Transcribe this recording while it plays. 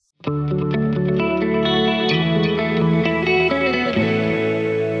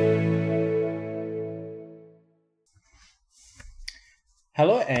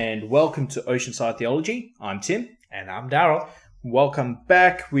welcome to Oceanside Theology. I'm Tim. And I'm Daryl. Welcome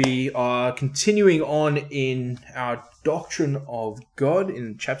back. We are continuing on in our Doctrine of God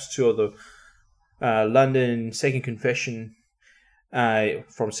in chapter 2 of the London Second Confession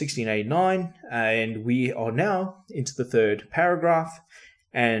from 1689. And we are now into the third paragraph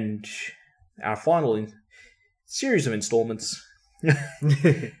and our final series of installments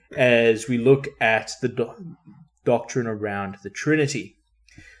as we look at the doctrine around the Trinity.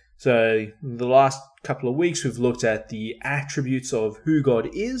 So the last couple of weeks we've looked at the attributes of who God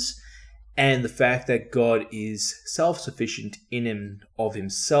is and the fact that God is self-sufficient in and of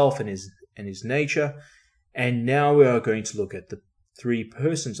himself and his nature. And now we are going to look at the three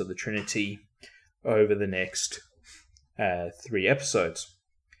persons of the Trinity over the next 3 episodes.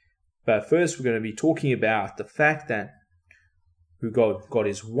 But first we're going to be talking about the fact that God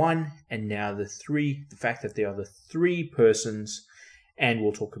is one, and now the fact that there are the three persons, and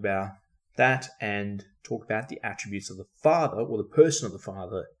we'll talk about that and talk about the attributes of the Father, or the person of the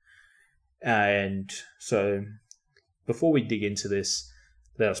Father. And so, before we dig into this,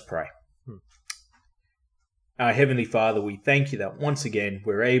 let us pray. Our Heavenly Father, we thank you that once again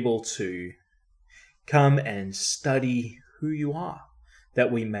we're able to come and study who you are,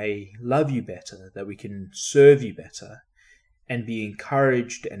 that we may love you better, that we can serve you better, and be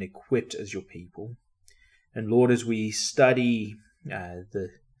encouraged and equipped as your people. And Lord, as we study the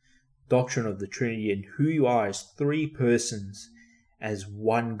doctrine of the Trinity and who you are as three persons, as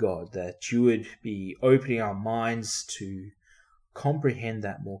one God, that you would be opening our minds to comprehend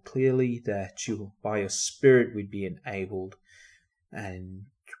that more clearly, that you, by your Spirit, would be enabled. And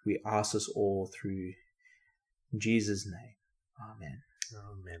we ask this all through Jesus' name. Amen.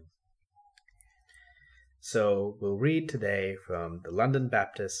 Amen. So we'll read today from the London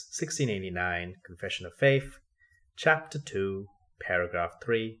Baptist 1689 Confession of Faith, Chapter 2, Paragraph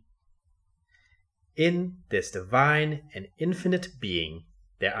 3. In this divine and infinite being,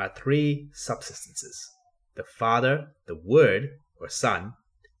 there are three subsistences: the Father, the Word, or Son,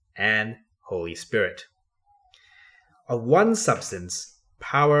 and Holy Spirit. Of one substance,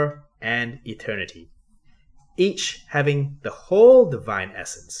 power, and eternity, each having the whole divine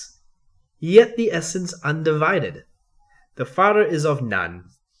essence, yet the essence undivided. The Father is of none,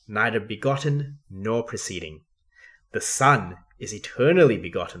 neither begotten nor preceding. The Son is eternally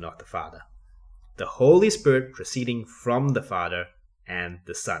begotten of the Father. The Holy Spirit proceeding from the Father and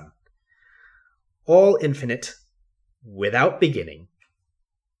the Son. All infinite, without beginning,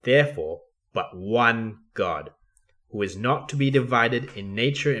 therefore but one God, who is not to be divided in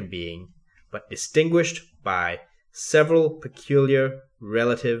nature and being, but distinguished by several peculiar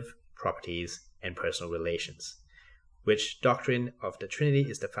relative properties and personal relations, which doctrine of the Trinity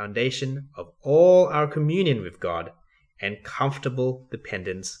is the foundation of all our communion with God and comfortable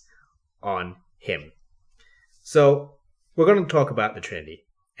dependence on him. So we're going to talk about the Trinity,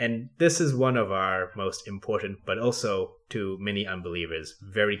 and this is one of our most important, but also to many unbelievers,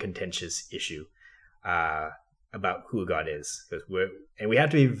 very contentious issue about who God is, because we have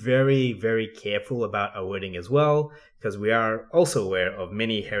to be very, very careful about our wording as well, because we are also aware of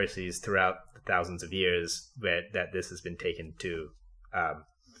many heresies throughout the thousands of years that this has been taken to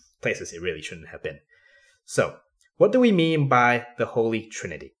places it really shouldn't have been. So, what do we mean by the Holy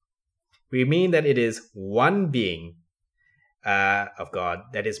Trinity? We mean that it is one being of God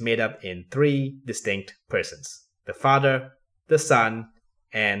that is made up in three distinct persons: the Father, the Son,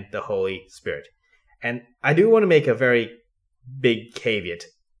 and the Holy Spirit. And I do want to make a very big caveat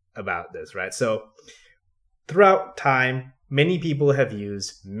about this, right? So throughout time, many people have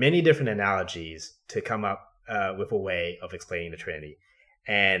used many different analogies to come up with a way of explaining the Trinity.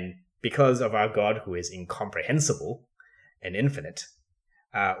 And because of our God, who is incomprehensible and infinite,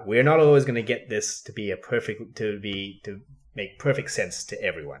 we're not always going to get this to make perfect sense to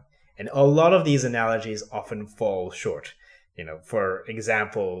everyone. And a lot of these analogies often fall short. For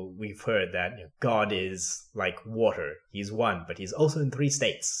example, we've heard that God is like water. He's one, but he's also in 3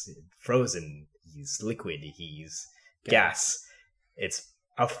 states: frozen, he's liquid, he's gas. It's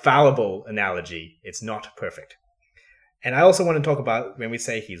a fallible analogy. It's not perfect. And I also want to talk about, when we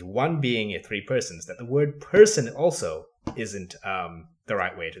say he's one being in 3 persons, that the word person also isn't the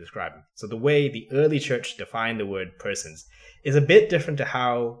right way to describe him. So the way the early church defined the word persons is a bit different to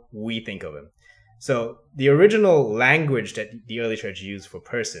how we think of him. So the original language that the early church used for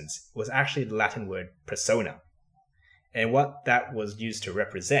persons was actually the Latin word persona. And what that was used to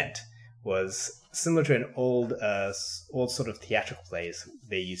represent was similar to an old sort of theatrical plays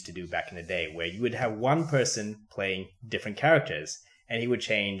they used to do back in the day, where you would have one person playing different characters, and he would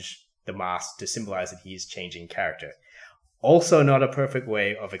change the mask to symbolize that he's changing character. Also not a perfect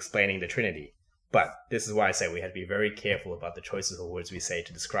way of explaining the Trinity. But this is why I say we have to be very careful about the choices of words we say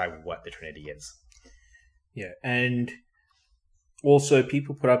to describe what the Trinity is. Yeah, and also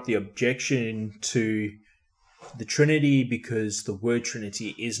people put up the objection to the Trinity because the word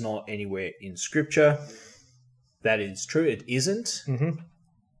Trinity is not anywhere in Scripture. That is true, it isn't. Mm-hmm.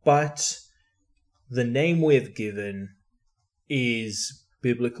 But the name we've given is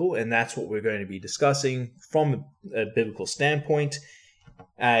biblical, and that's what we're going to be discussing from a biblical standpoint,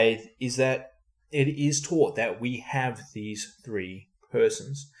 is that it is taught that we have these three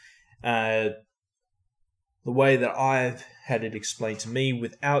persons. The way that I've had it explained to me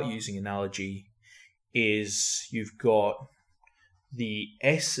without using analogy is you've got the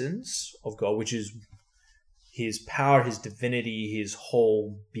essence of God, which is his power, his divinity, his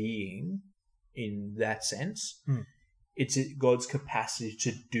whole being in that sense. It's God's capacity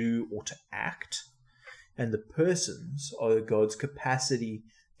to do or to act. And the persons are God's capacity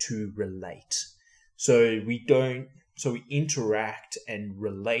to relate. So we interact and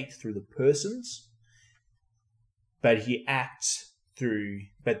relate through the persons, but he acts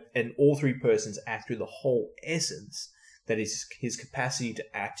and all three persons act through the whole essence, that is his capacity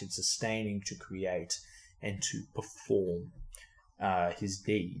to act and sustaining, to create, and to perform his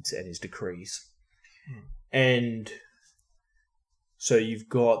deeds and his decrees. And so you've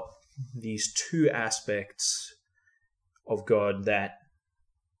got these two aspects of God that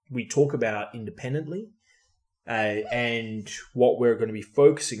we talk about independently, and what we're going to be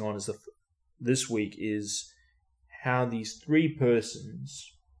focusing on this week is how these three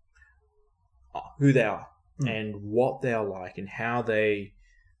persons, who they are, and what they are like, and how they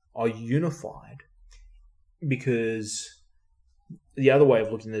are unified. Because the other way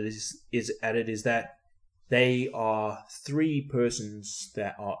of looking at it is that they are three persons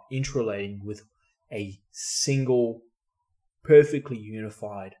that are interrelating with a single, perfectly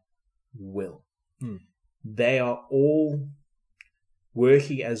unified will. They are all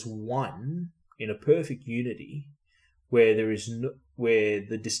working as one in a perfect unity, where where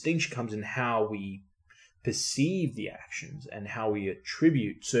the distinction comes in how we perceive the actions and how we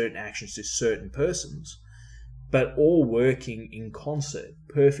attribute certain actions to certain persons, but all working in concert,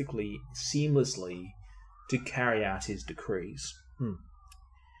 perfectly, seamlessly, to carry out his decrees.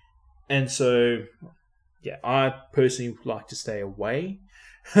 And so, I personally like to stay away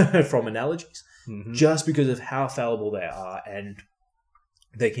from analogies, just because of how fallible they are, and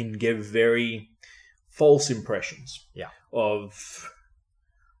they can give very false impressions of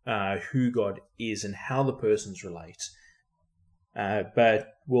who God is and how the persons relate. But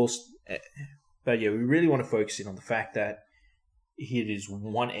we really want to focus in on the fact that it is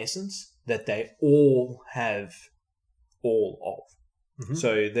one essence that they all have all of.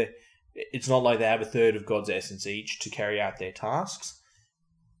 So it's not like they have a third of God's essence each to carry out their tasks.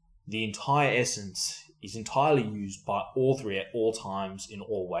 The entire essence is entirely used by all three at all times, in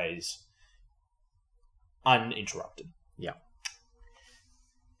all ways, uninterrupted. Yeah.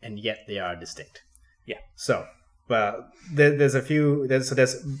 And yet they are distinct. Yeah. So, there's a few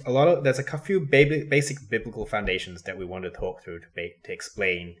basic biblical foundations that we want to talk through to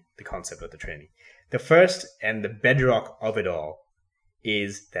explain the concept of the Trinity. The first and the bedrock of it all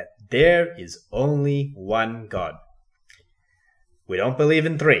is that there is only one God. We don't believe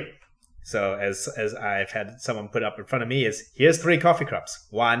in three. So as I've had someone put up in front of me here's three coffee cups.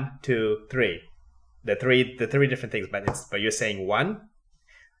 1, 2, 3. The three different things, but you're saying one?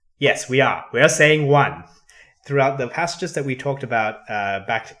 Yes, we are. We are saying one. Throughout the passages that we talked about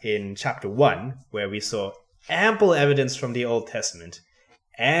back in chapter 1, where we saw ample evidence from the Old Testament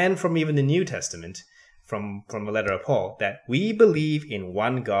and from even the New Testament, from the letter of Paul, that we believe in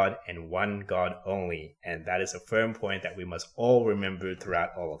one God and one God only. And that is a firm point that we must all remember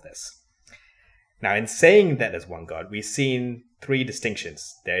throughout all of this. Now, in saying that there's one God, we've seen three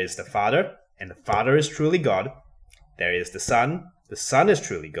distinctions. There is the Father, and the Father is truly God. There is the Son is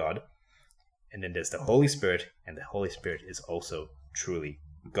truly God. And then there's the Holy Spirit, and the Holy Spirit is also truly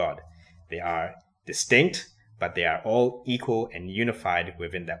God. They are distinct, but they are all equal and unified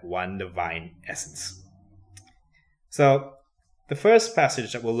within that one divine essence. So, the first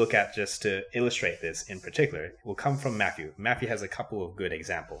passage that we'll look at just to illustrate this in particular will come from Matthew. Matthew has a couple of good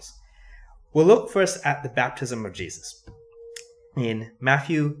examples. We'll look first at the baptism of Jesus in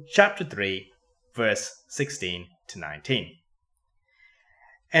Matthew chapter 3, verse 16 to 19.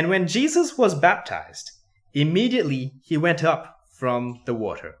 And when Jesus was baptized, immediately he went up from the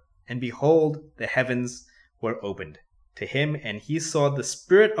water, and behold, the heavens were opened to him, and he saw the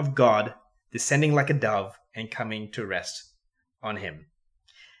Spirit of God descending like a dove and coming to rest on him.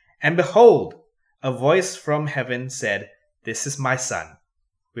 And behold, a voice from heaven said, "This is my Son,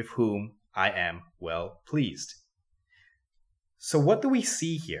 with whom I am well pleased." So what do we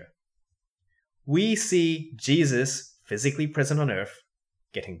see here? We see Jesus physically present on earth,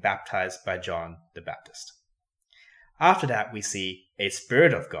 getting baptized by John the Baptist. After that, we see a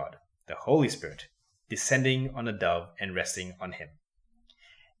Spirit of God, the Holy Spirit, descending on a dove and resting on him.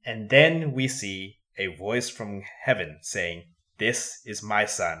 And then we see a voice from heaven saying, "This is my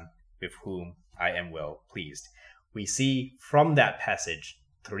Son, with whom I am well pleased." We see from that passage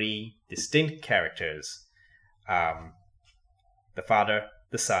 3 distinct characters, the Father,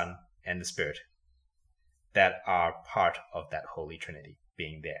 the Son, and the Spirit, that are part of that Holy Trinity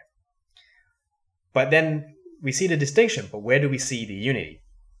being there. But then we see the distinction, but where do we see the unity?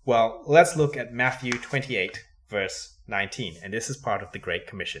 Well, let's look at Matthew 28, verse 19, and this is part of the Great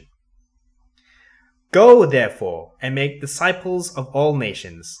Commission. "Go, therefore, and make disciples of all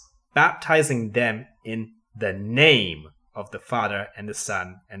nations, baptizing them in the name of the Father and the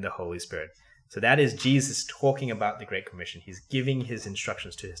Son and the Holy Spirit." So that is Jesus talking about the Great Commission. He's giving his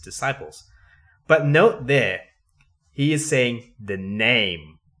instructions to his disciples. But note there, he is saying the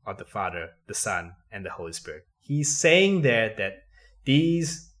name of the Father, the Son, and the Holy Spirit. He's saying there that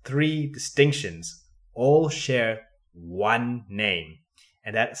these 3 distinctions all share one name.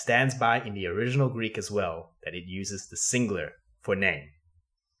 And that stands by in the original Greek as well, that it uses the singular for name.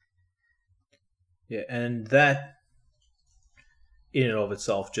 Yeah, and that in and of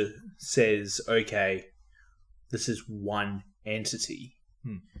itself just says, okay, this is one entity.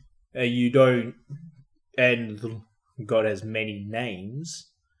 You don't, and God has many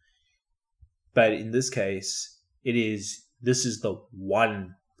names, but in this case, this is the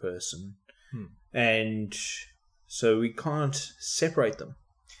one person. And so we can't separate them.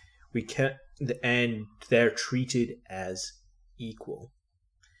 We can't, and they're treated as equal.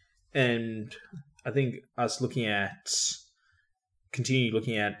 And I think us continue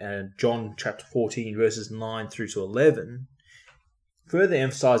looking at John chapter 14, verses 9 through to 11, further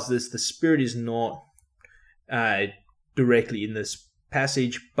emphasize this. The Spirit is not directly in this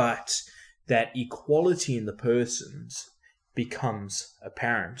passage, but that equality in the persons becomes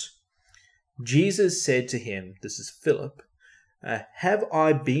apparent. Jesus said to him, this is Philip, "Have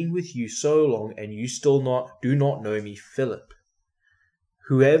I been with you so long, and you still do not know me, Philip?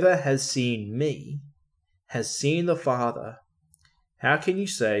 Whoever has seen me has seen the Father. How can you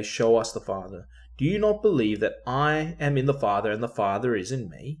say, 'Show us the Father'? Do you not believe that I am in the Father, and the Father is in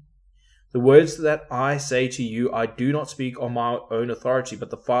me? The words that I say to you, I do not speak on my own authority, but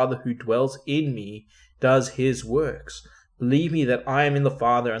the Father who dwells in me does his works. Believe me that I am in the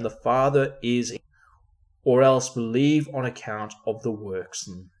Father, and the Father is in me, or else believe on account of the works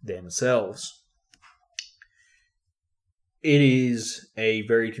themselves." It is a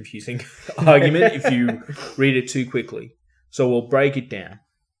very confusing argument if you read it too quickly. So we'll break it down.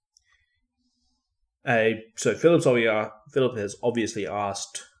 So Philip has obviously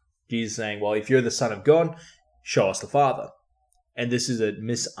asked Jesus, saying, well, if you're the Son of God, show us the Father. And this is a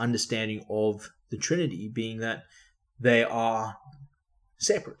misunderstanding of the Trinity, being that they are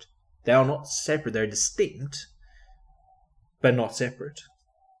separate. They are not separate. They're distinct, but not separate.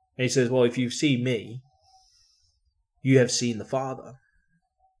 And he says, well, if you see me, you have seen the Father.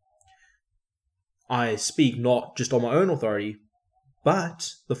 I speak not just on my own authority,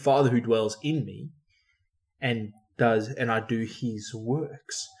 but the Father who dwells in me and I do his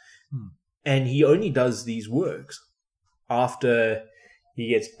works. And he only does these works after he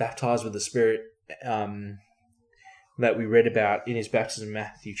gets baptized with the Spirit that we read about in his baptism in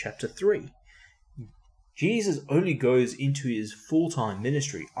Matthew chapter 3. Jesus only goes into his full-time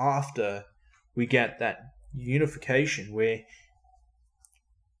ministry after we get that unification where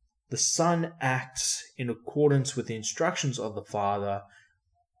the Son acts in accordance with the instructions of the Father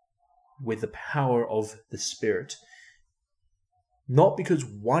with the power of the Spirit. Not because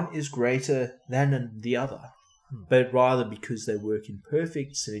one is greater than the other, but rather because they work in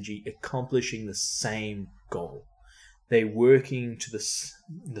perfect synergy, accomplishing the same goal. They're working to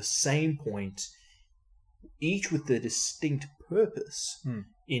the same point, each with a distinct purpose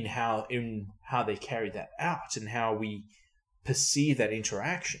in how they carry that out and how we perceive that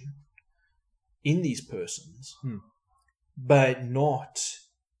interaction in these persons. But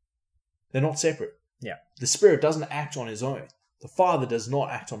they're not separate. Yeah. The Spirit doesn't act on his own. The Father does not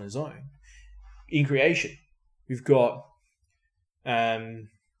act on his own. In creation, we've got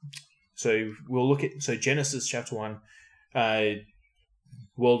so we'll look at Genesis chapter 1,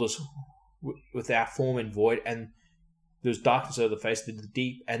 world was without form and void, and there was darkness over the face of the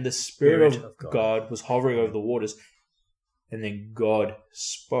deep, and the Spirit of God was hovering over the waters, and then God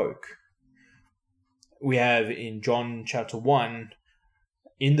spoke. we have in John chapter 1,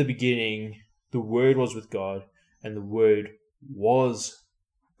 in the beginning, the Word was with God, and the Word was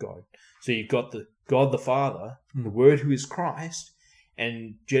God. So you've got the God the Father, the Word who is Christ,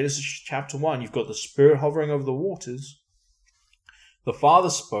 and Genesis chapter 1, you've got the Spirit hovering over the waters. The Father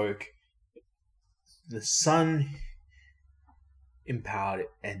spoke, the Son empowered it,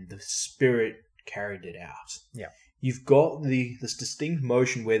 and the Spirit carried it out. Yeah. You've got this distinct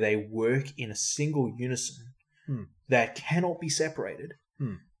motion where they work in a single unison that cannot be separated.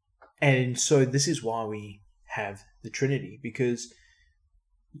 And so this is why we have the Trinity, because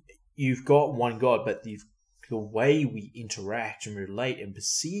you've got one God, but the way we interact and relate and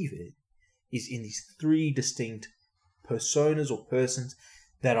perceive it is in these three distinct personas or persons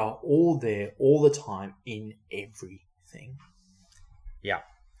that are all there all the time in everything. Yeah.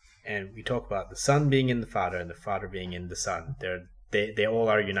 And we talk about the Son being in the Father and the Father being in the Son. They all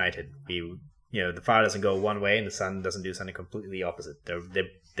are united. The Father doesn't go one way and the Son doesn't do something completely opposite.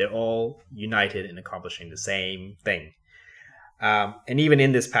 They're all united in accomplishing the same thing. And even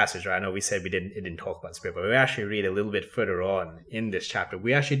in this passage, right, I know we said it didn't talk about the Spirit, but we actually read a little bit further on in this chapter.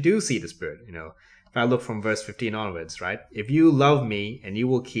 We actually do see the Spirit. If I look from verse 15 onwards, right? If you love me and you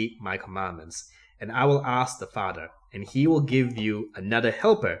will keep my commandments, and I will ask the Father, and he will give you another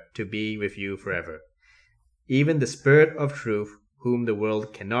helper to be with you forever, even the Spirit of truth, whom the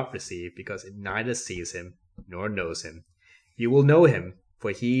world cannot receive, because it neither sees him nor knows him. You will know him,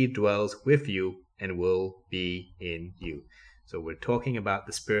 for he dwells with you and will be in you. So we're talking about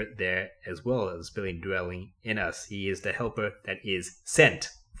the Spirit there as well as Spirit dwelling in us. He is the helper that is sent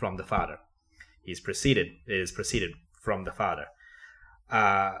from the Father. It is proceeded from the Father.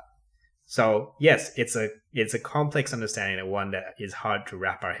 So yes, it's a complex understanding and one that is hard to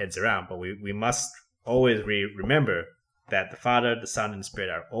wrap our heads around, but we must always remember that the Father, the Son, and the Spirit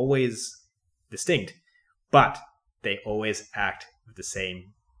are always distinct, but they always act with the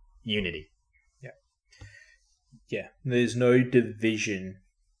same unity. Yeah, there's no division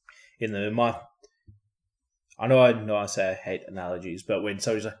in them. I know I say I hate analogies, but when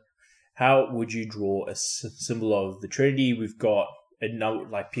somebody's like, how would you draw a symbol of the Trinity? We've got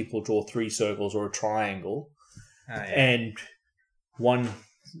like people draw three circles or a triangle. And one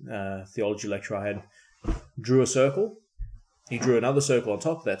theology lecturer I had drew a circle. He drew another circle on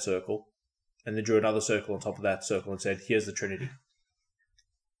top of that circle, and then drew another circle on top of that circle and said, here's the Trinity.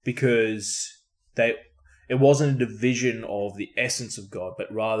 Because it wasn't a division of the essence of God, but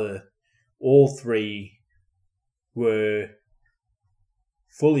rather all three were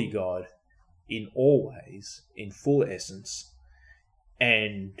fully God in all ways, in full essence,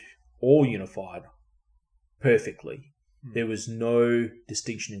 and all unified perfectly. There was no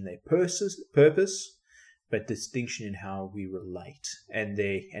distinction in their purpose, but distinction in how we relate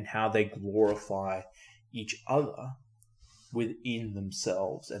and how they glorify each other within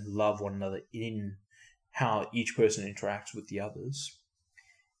themselves and love one another in how each person interacts with the others.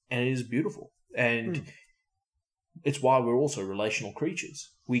 And it is beautiful. And it's why we're also relational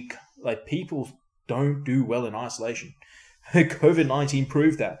creatures. People don't do well in isolation. COVID-19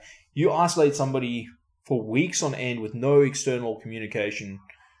 proved that. You isolate somebody for weeks on end with no external communication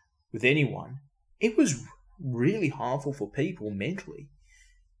with anyone, it was really harmful for people mentally.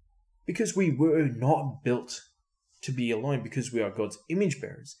 Because we were not built to be alone, because we are God's image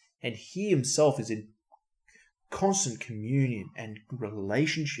bearers. And he himself is in constant communion and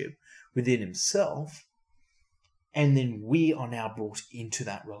relationship within himself. And then we are now brought into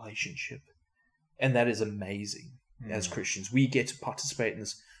that relationship. And that is amazing. As Christians, we get to participate in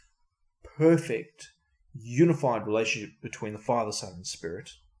this perfect, unified relationship between the Father, Son, and Spirit.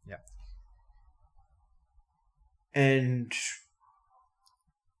 Yeah. And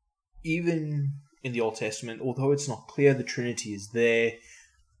even in the Old Testament, although it's not clear the Trinity is there,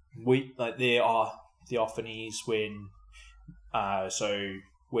 there are theophanies when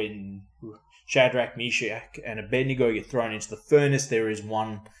Shadrach, Meshach, and Abednego get thrown into the furnace, there is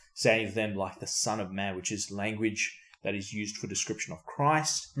one saying of them like the Son of Man, which is language that is used for description of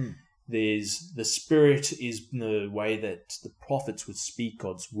Christ. There's the Spirit is the way that the prophets would speak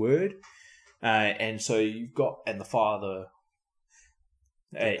God's word. And so you've got, and the Father.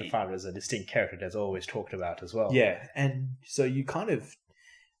 The Father is a distinct character that's always talked about as well. Yeah, and so you kind of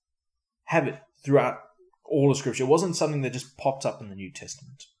have it throughout all of Scripture. It wasn't something that just popped up in the New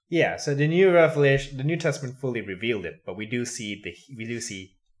Testament. Yeah, so the New Testament fully revealed it, but we do see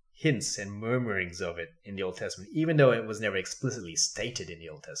hints and murmurings of it in the Old Testament, even though it was never explicitly stated in the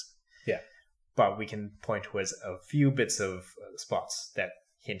Old Testament. Yeah. But we can point towards a few bits of spots that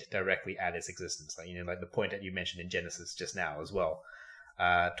hint directly at its existence, like the point that you mentioned in Genesis just now as well.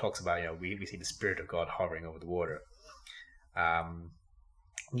 talks about, we see the Spirit of God hovering over the water.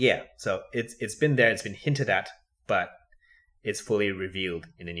 So it's been there, it's been hinted at, but it's fully revealed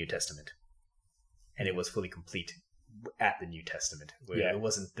in the New Testament. And it was fully complete at the New Testament. Where it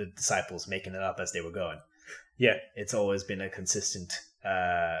wasn't the disciples making it up as they were going. Yeah. It's always been a consistent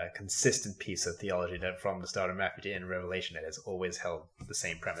piece of theology that from the start of Matthew to end of Revelation that has always held the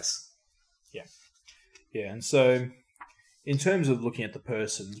same premise. Yeah. Yeah, and so in terms of looking at the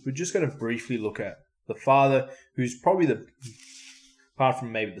persons, we're just going to briefly look at the Father, who's probably apart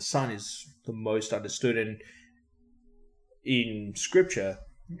from maybe the Son, is the most understood. And in Scripture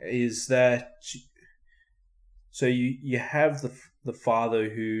is that, so you have the Father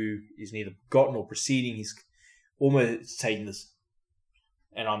who is neither begotten or proceeding. He's almost taking this,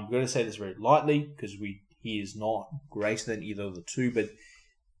 and I'm going to say this very lightly because he is not greater than either of the two, but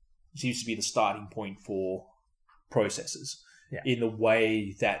seems to be the starting point for processes in the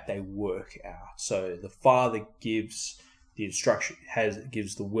way that they work out. So the Father gives the instruction,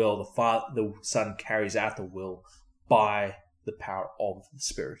 gives the will. The Son carries out the will by the power of the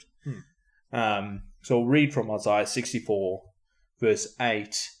Spirit. So we'll read from Isaiah 64, verse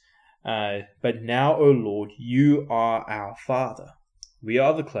 8. But now, O Lord, you are our Father. We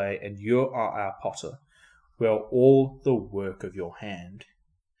are the clay, and you are our potter. We are all the work of your hand.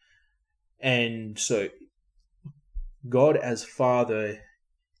 And so God as Father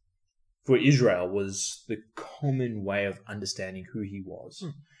for Israel was the common way of understanding who he was.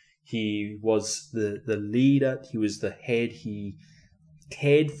 He was the leader. He was the head. He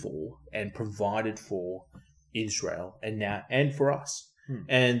cared for and provided for Israel and for us.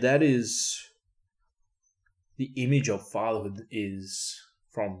 And that is the image of fatherhood is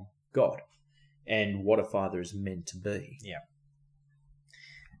from God and what a father is meant to be. Yeah.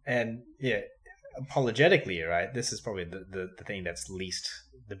 And apologetically, right, this is probably the thing that's least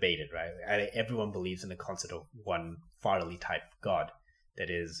debated, right? Everyone believes in the concept of one fatherly type God that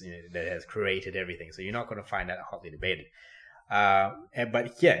is that has created everything. So you're not going to find that hotly debated.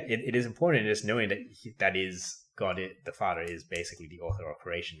 It is important just knowing that that is God. The Father is basically the author of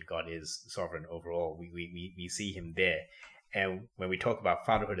creation. God is sovereign over all. We see him there. And when we talk about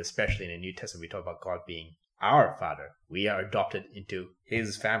fatherhood, especially in the New Testament, we talk about God being our Father. We are adopted into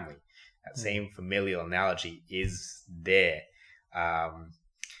his family. That same familial analogy is there.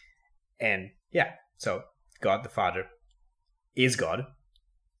 So God the Father is God.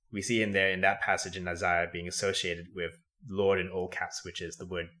 We see him there in that passage in Isaiah being associated with Lord in all caps, which is the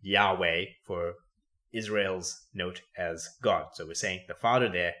word Yahweh for Israel's note as God. So we're saying the Father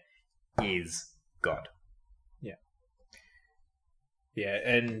there is God. Yeah. Yeah,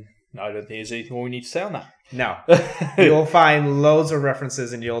 and I don't think there's anything more we need to say on that. No. You'll find loads of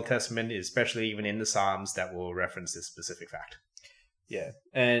references in the Old Testament, especially even in the Psalms, that will reference this specific fact. Yeah.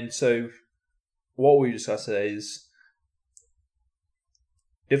 And so what we discussed today is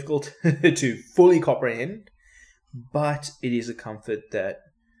difficult to fully comprehend, but it is a comfort that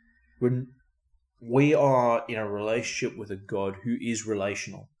when we are in a relationship with a God who is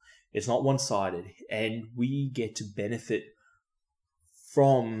relational, it's not one-sided, and we get to benefit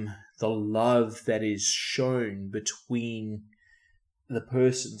from the love that is shown between the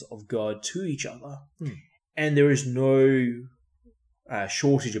persons of God to each other. And there is no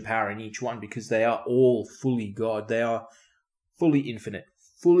shortage of power in each one because they are all fully God. They are fully infinite,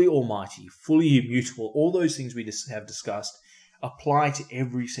 fully almighty, fully immutable. All those things we just have discussed apply to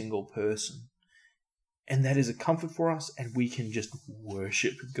every single person. And that is a comfort for us, and we can just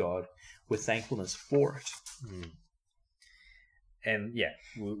worship God with thankfulness for it. And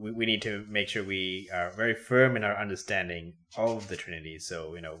we need to make sure we are very firm in our understanding of the Trinity.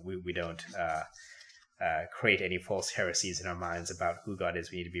 So, we don't create any false heresies in our minds about who God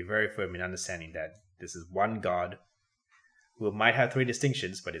is. We need to be very firm in understanding that this is one God who might have three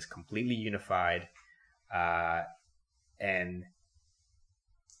distinctions, but is completely unified. The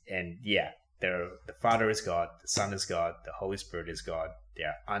Father is God, the Son is God, the Holy Spirit is God. They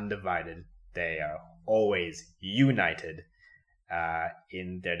are undivided. They are always united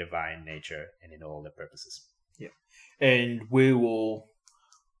in their divine nature and in all their purposes. Yeah. And we will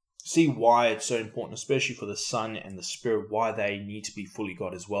see why it's so important, especially for the Son and the Spirit, why they need to be fully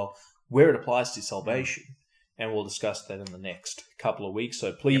God as well, where it applies to salvation. And we'll discuss that in the next couple of weeks.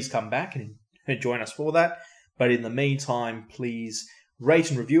 So please come back and join us for that. But in the meantime, please rate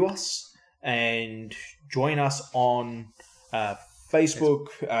and review us and join us on Facebook.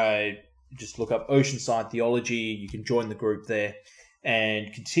 Just look up Oceanside Theology. You can join the group there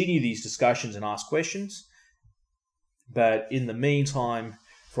and continue these discussions and ask questions. But in the meantime,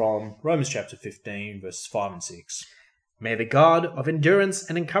 from Romans chapter 15, verses 5 and 6. May the God of endurance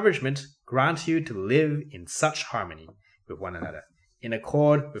and encouragement grant you to live in such harmony with one another, in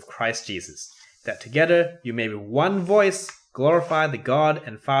accord with Christ Jesus, that together you may with one voice glorify the God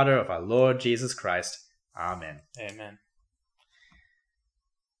and Father of our Lord Jesus Christ. Amen. Amen.